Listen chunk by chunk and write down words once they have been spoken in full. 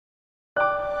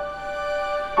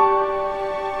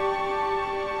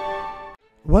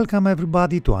Welcome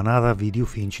everybody to another video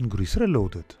of Ancient Greece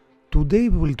Reloaded. Today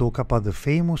we will talk about the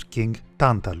famous king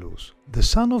Tantalus, the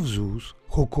son of Zeus,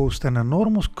 who caused an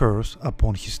enormous curse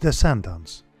upon his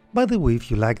descendants. By the way, if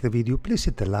you like the video, please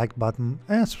hit the like button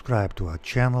and subscribe to our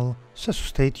channel so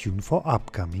stay tuned for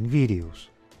upcoming videos.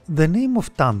 The name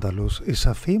of Tantalus is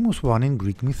a famous one in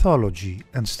Greek mythology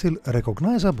and still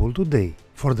recognizable today,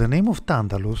 for the name of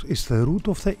Tantalus is the root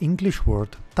of the English word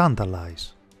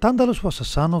tantalise. Tantalus was a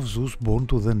son of Zeus born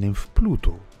to the nymph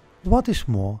Plouto. What is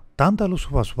more,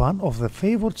 Tantalus was one of the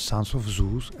favored sons of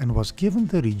Zeus and was given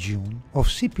the region of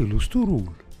Sipylus to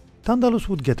rule. Tantalus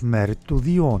would get married to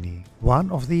Dione,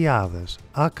 one of the others,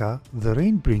 aka the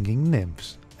rain-bringing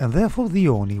nymphs, and therefore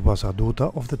Dione was a daughter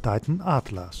of the Titan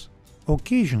Atlas.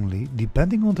 Occasionally,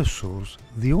 depending on the source,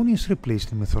 Dione is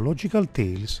replaced in mythological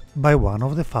tales by one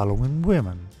of the following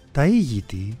women: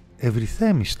 Taigiti,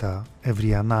 Eurythemista,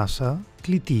 Euryannassa,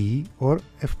 Clitii or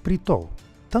Euphrito.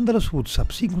 Tantalus would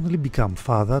subsequently become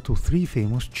father to three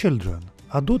famous children,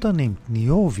 a daughter named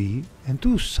Niobe and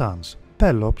two sons,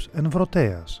 Pelops and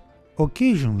Broteas.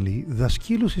 Occasionally,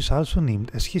 Dascylus is also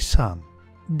named as his son.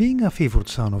 Being a favored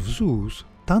son of Zeus,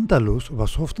 Tantalus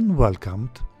was often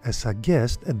welcomed as a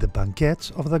guest at the banquets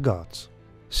of the gods.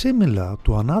 Similar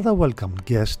to another welcomed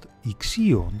guest,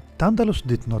 Ixion, Tantalus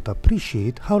did not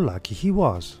appreciate how lucky he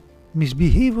was.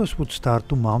 Misbehaviors would start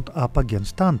to mount up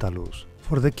against Tantalus,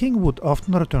 for the king would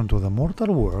often return to the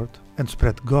mortal world and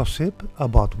spread gossip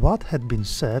about what had been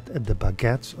said at the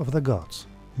banquets of the gods.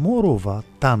 Moreover,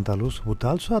 Tantalus would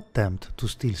also attempt to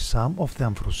steal some of the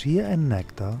Ambrosia and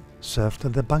Nectar served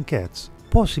at the banquets,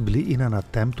 possibly in an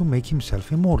attempt to make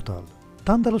himself immortal.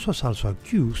 Tantalus was also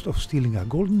accused of stealing a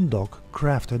golden dog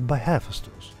crafted by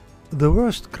Hephaestus. The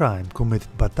worst crime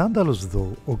committed by Tantalus,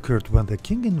 though, occurred when the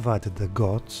king invited the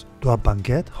gods to a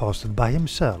banquet hosted by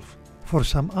himself. For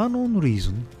some unknown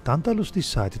reason, Tantalus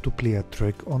decided to play a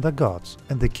trick on the gods,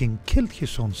 and the king killed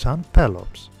his own son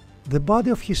Pelops. The body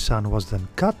of his son was then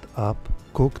cut up,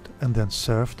 cooked, and then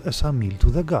served as a meal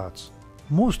to the gods.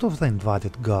 Most of the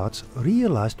invited gods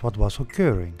realized what was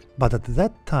occurring, but at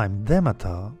that time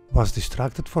Demeter was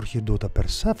distracted, for her daughter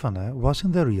Persephone was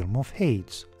in the realm of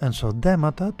Hades, and so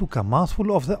Demeter took a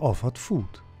mouthful of the offered food.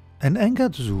 An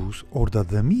angered Zeus ordered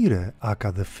the Demeter,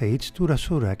 aka the Fates, to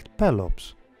resurrect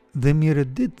Pelops. The Demeter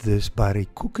did this by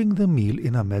recooking the meal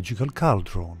in a magical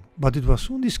cauldron, but it was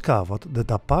soon discovered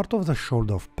that a part of the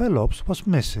shoulder of Pelops was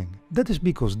missing. That is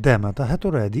because Demeter had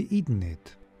already eaten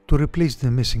it. To replace the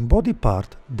missing body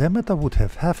part, Demeter would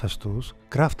have Hephaestus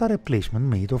craft a replacement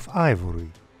made of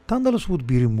ivory. Tantalus would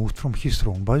be removed from his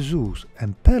throne by Zeus,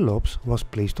 and Pelops was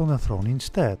placed on the throne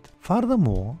instead.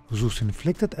 Furthermore, Zeus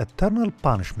inflicted eternal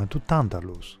punishment to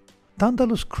Tantalus.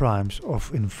 Tantalus' crimes of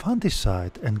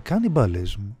infanticide and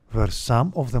cannibalism were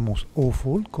some of the most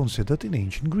awful considered in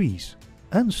ancient Greece.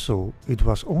 And so, it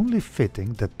was only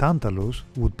fitting that Tantalus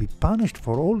would be punished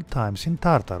for all times in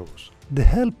Tartarus, the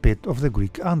hell pit of the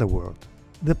Greek underworld.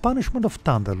 The punishment of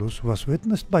Tantalus was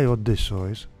witnessed by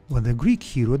Odysseus when the Greek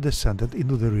hero descended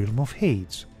into the realm of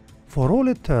Hades. For all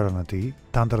eternity,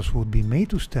 Tantalus would be made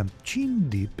to stand chin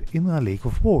deep in a lake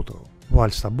of water,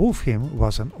 whilst above him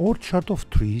was an orchard of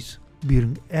trees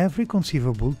bearing every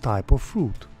conceivable type of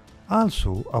fruit.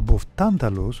 Also, above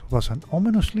Tantalus was an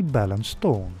ominously balanced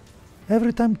stone.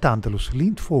 Every time Tantalus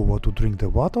leaned forward to drink the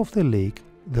water of the lake,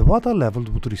 the water level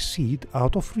would recede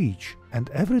out of reach, and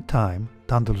every time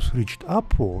Tantalus reached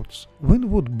upwards, wind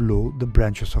would blow the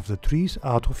branches of the trees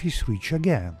out of his reach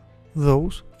again.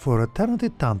 Thus, for eternity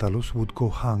Tantalus would go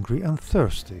hungry and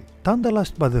thirsty,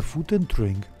 tantalized by the food and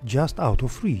drink just out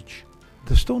of reach.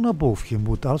 The stone above him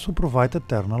would also provide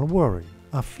eternal worry,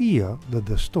 a fear that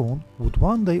the stone would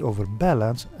one day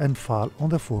overbalance and fall on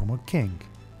the former king.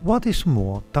 What is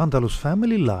more, Tantalus'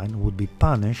 family line would be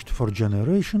punished for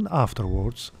generations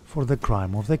afterwards for the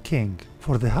crime of the king,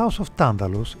 for the house of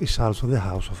Tantalus is also the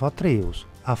house of Atreus,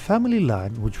 a family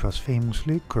line which was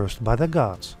famously cursed by the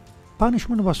gods.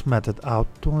 Punishment was meted out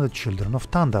to the children of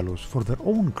Tantalus for their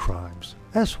own crimes,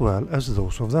 as well as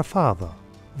those of their father.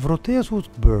 Broteas would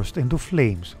burst into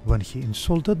flames when he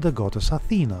insulted the goddess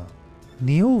Athena.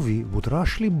 Niobe would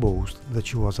rashly boast that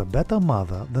she was a better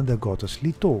mother than the goddess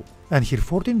Leto, and her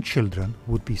 14 children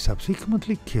would be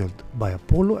subsequently killed by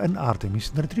Apollo and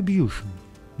Artemis in retribution.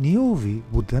 Niobe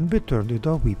would then be turned into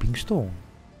a weeping stone.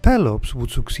 Pelops would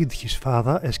succeed his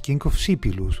father as king of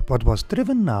Sipylus, but was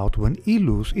driven out when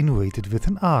Ilus invaded with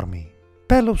an army.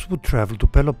 Pelops would travel to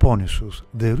Peloponnesus,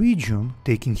 the region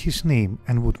taking his name,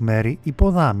 and would marry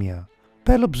Hippodamia.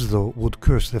 Pelops, though, would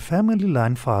curse the family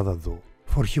line father,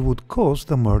 for he would cause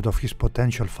the murder of his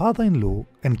potential father-in-law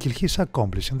and kill his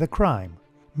accomplice in the crime.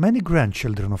 Many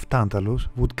grandchildren of Tantalus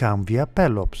would come via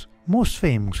Pelops. Most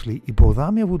famously,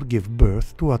 Hippodamia would give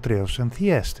birth to Atreus and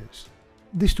Thyestes.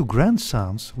 These two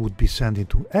grandsons would be sent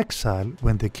into exile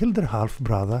when they killed their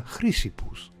half-brother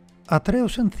Chrysippus.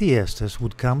 Atreus and Thyestes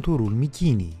would come to rule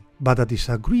Mycenae, but a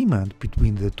disagreement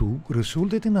between the two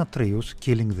resulted in Atreus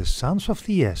killing the sons of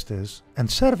Thyestes and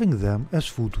serving them as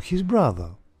food to his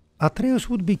brother. Atreus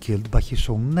would be killed by his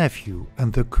own nephew,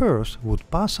 and the curse would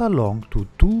pass along to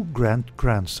two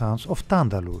great-grandsons of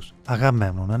Tantalus,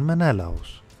 Agamemnon and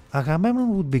Menelaus.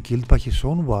 Agamemnon would be killed by his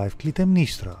own wife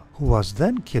Clytemnestra, who was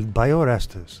then killed by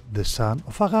Orestes, the son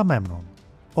of Agamemnon.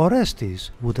 Orestes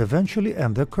would eventually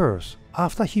end the curse,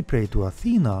 after he prayed to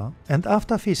Athena and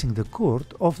after facing the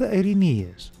court of the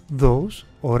Erinyes. Thus,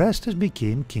 Orestes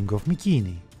became king of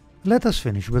Mycenae. Let us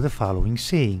finish with the following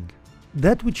saying: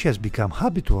 "That which has become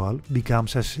habitual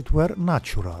becomes as it were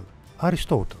natural."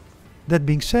 Aristotle. That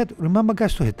being said, remember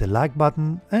guys to hit the like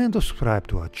button and subscribe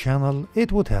to our channel,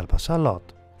 it would help us a lot.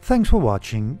 Thanks for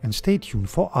watching and stay tuned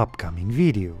for upcoming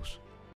videos.